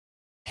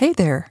Hey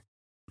there.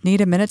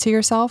 Need a minute to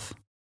yourself?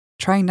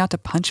 Trying not to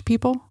punch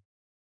people?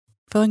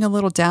 Feeling a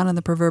little down in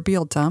the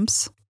proverbial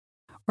dumps?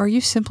 Or are you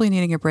simply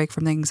needing a break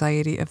from the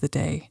anxiety of the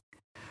day?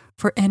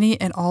 For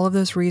any and all of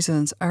those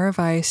reasons, our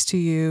advice to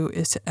you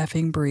is to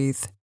effing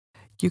breathe.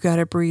 You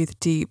gotta breathe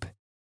deep,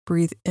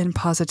 breathe in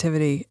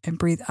positivity, and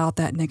breathe out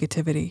that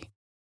negativity.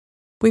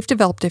 We've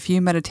developed a few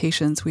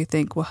meditations we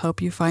think will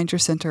help you find your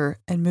center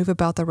and move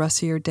about the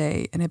rest of your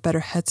day in a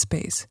better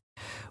headspace.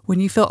 When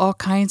you feel all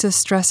kinds of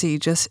stressy,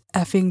 just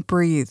effing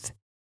breathe.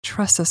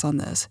 Trust us on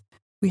this.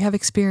 We have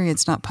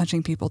experience not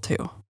punching people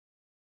too.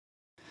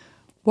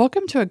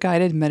 Welcome to a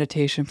guided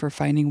meditation for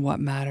finding what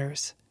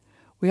matters.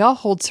 We all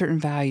hold certain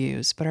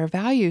values, but our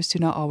values do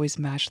not always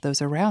match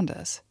those around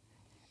us.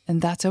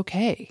 And that's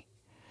okay.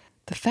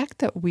 The fact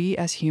that we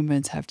as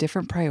humans have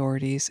different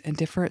priorities and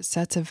different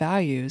sets of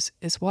values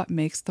is what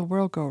makes the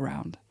world go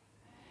round.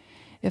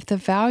 If the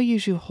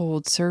values you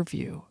hold serve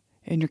you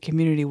and your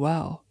community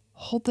well,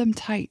 hold them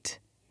tight.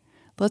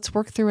 Let's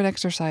work through an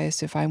exercise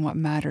to find what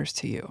matters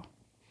to you.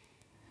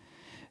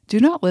 Do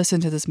not listen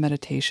to this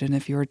meditation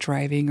if you are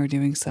driving or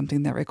doing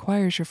something that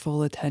requires your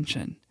full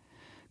attention.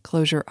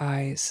 Close your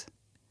eyes.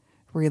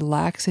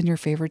 Relax in your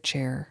favorite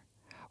chair,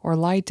 or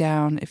lie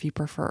down if you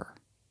prefer.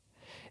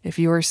 If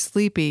you are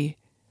sleepy,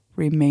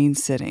 remain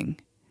sitting.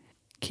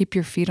 Keep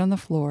your feet on the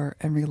floor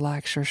and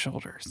relax your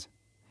shoulders.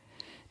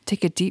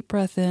 Take a deep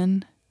breath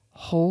in,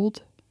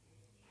 hold,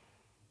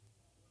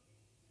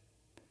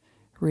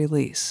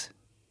 release.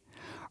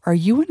 Are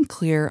you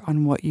unclear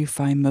on what you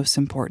find most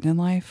important in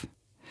life?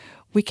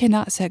 We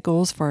cannot set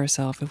goals for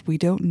ourselves if we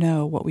don't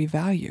know what we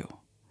value.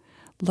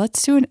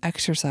 Let's do an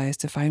exercise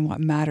to find what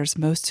matters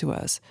most to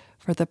us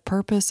for the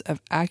purpose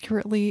of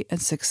accurately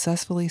and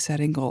successfully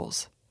setting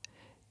goals.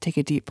 Take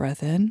a deep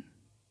breath in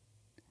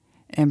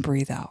and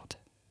breathe out.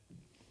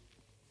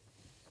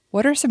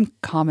 What are some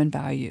common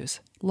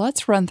values?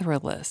 Let's run through a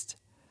list.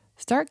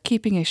 Start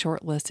keeping a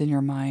short list in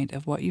your mind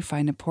of what you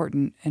find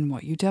important and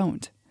what you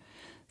don't.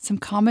 Some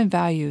common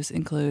values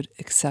include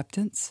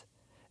acceptance,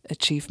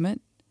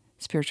 achievement,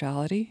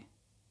 spirituality,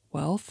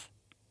 wealth,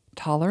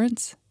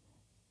 tolerance,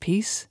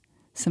 peace,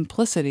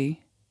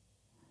 simplicity,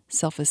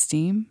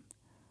 self-esteem,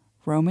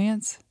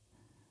 romance,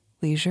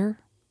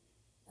 leisure,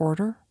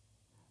 order,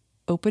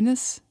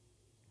 openness,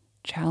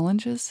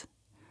 challenges,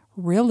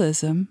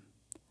 realism,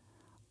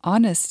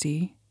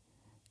 honesty,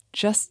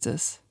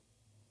 justice,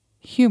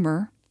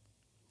 humor,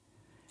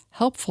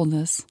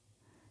 helpfulness,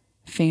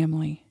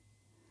 family,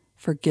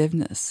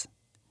 forgiveness,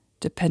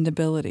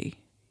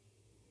 dependability,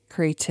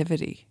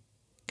 creativity,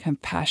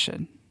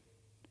 compassion,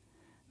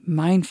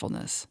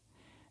 mindfulness,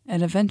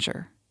 and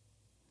adventure.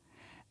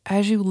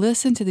 As you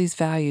listen to these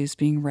values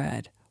being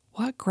read,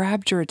 what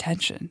grabbed your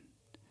attention?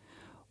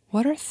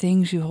 What are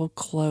things you hold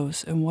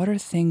close and what are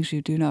things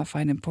you do not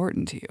find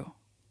important to you?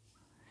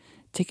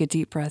 Take a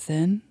deep breath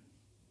in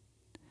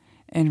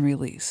and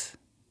release.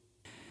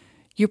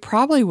 You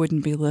probably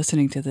wouldn't be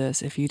listening to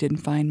this if you didn't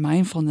find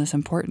mindfulness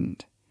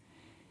important.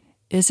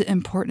 Is it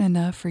important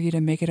enough for you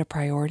to make it a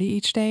priority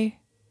each day?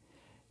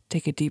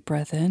 Take a deep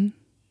breath in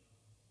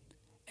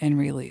and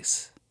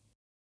release.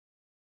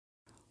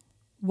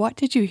 What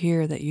did you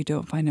hear that you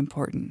don't find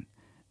important,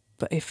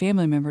 but a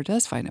family member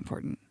does find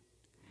important?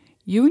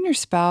 You and your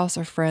spouse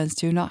or friends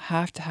do not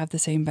have to have the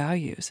same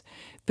values,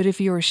 but if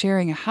you are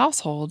sharing a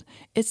household,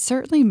 it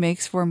certainly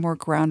makes for a more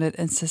grounded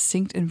and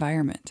succinct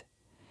environment.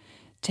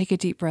 Take a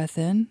deep breath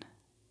in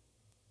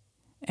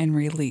and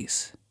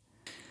release.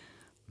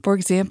 For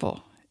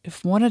example,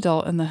 if one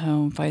adult in the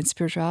home finds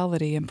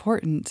spirituality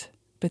important,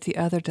 but the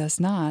other does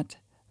not,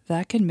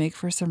 that can make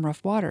for some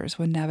rough waters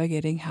when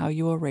navigating how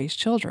you will raise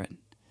children.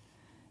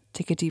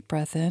 Take a deep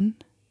breath in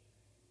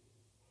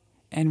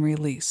and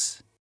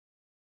release.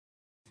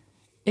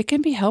 It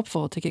can be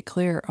helpful to get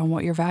clear on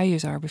what your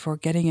values are before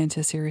getting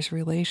into serious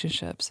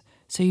relationships,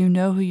 so you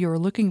know who you are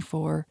looking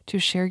for to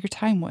share your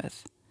time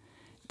with.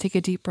 Take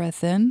a deep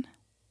breath in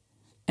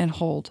and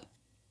hold.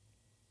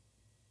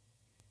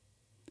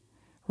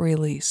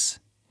 Release.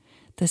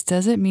 This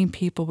doesn't mean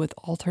people with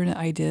alternate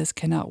ideas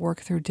cannot work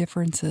through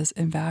differences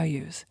in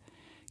values.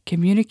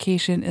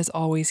 Communication is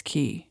always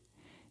key.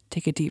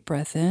 Take a deep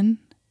breath in,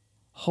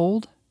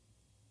 hold,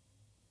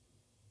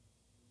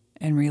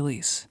 and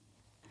release.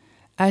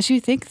 As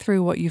you think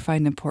through what you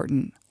find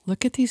important,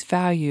 look at these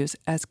values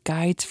as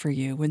guides for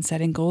you when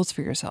setting goals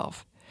for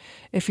yourself.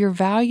 If your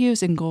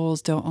values and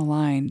goals don't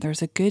align,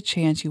 there's a good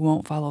chance you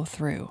won't follow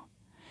through.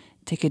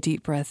 Take a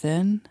deep breath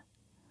in,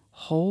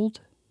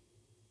 hold,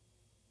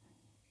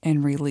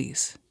 and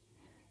release.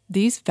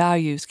 These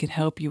values can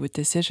help you with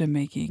decision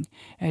making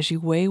as you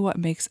weigh what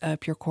makes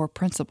up your core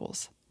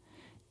principles.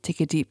 Take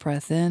a deep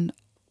breath in,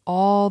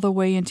 all the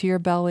way into your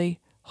belly.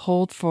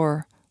 Hold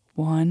for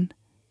 1,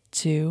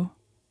 2,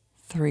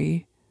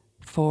 3,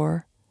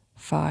 4,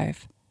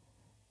 5,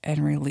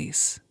 and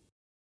release.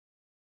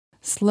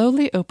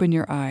 Slowly open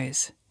your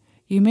eyes.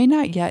 You may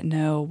not yet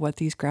know what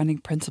these grounding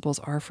principles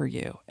are for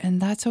you,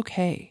 and that's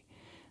okay.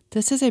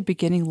 This is a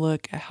beginning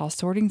look at how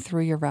sorting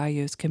through your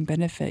values can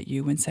benefit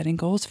you when setting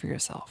goals for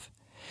yourself.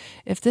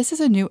 If this is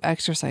a new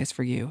exercise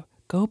for you,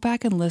 go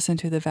back and listen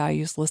to the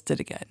values listed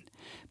again,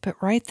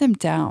 but write them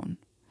down.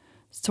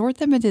 Sort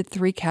them into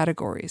 3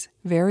 categories: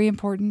 very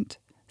important,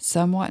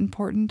 somewhat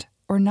important,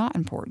 or not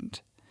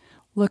important.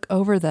 Look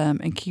over them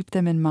and keep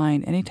them in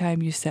mind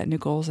anytime you set new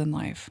goals in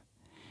life.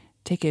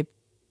 Take a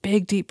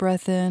big deep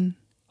breath in,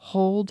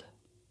 hold,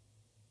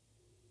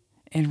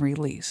 and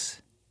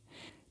release.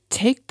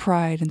 Take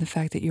pride in the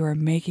fact that you are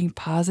making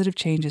positive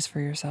changes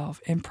for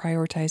yourself and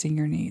prioritizing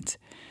your needs.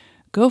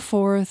 Go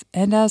forth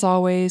and, as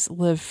always,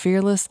 live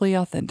fearlessly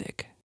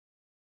authentic.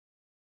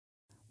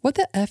 What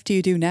the F do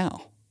you do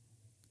now?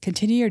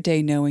 Continue your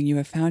day knowing you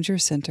have found your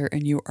center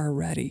and you are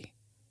ready.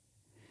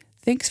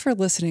 Thanks for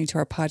listening to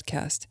our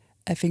podcast,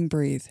 Effing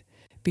Breathe.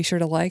 Be sure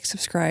to like,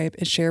 subscribe,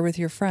 and share with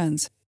your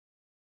friends.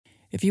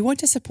 If you want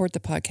to support the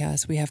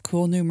podcast, we have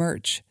cool new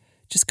merch.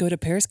 Just go to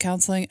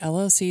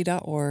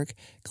pariscounselingllc.org,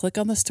 click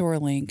on the store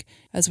link,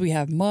 as we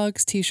have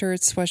mugs,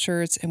 t-shirts,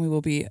 sweatshirts, and we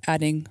will be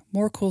adding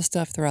more cool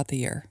stuff throughout the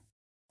year.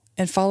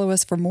 And follow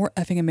us for more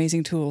effing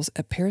amazing tools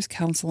at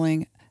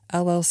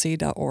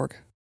pariscounselingllc.org.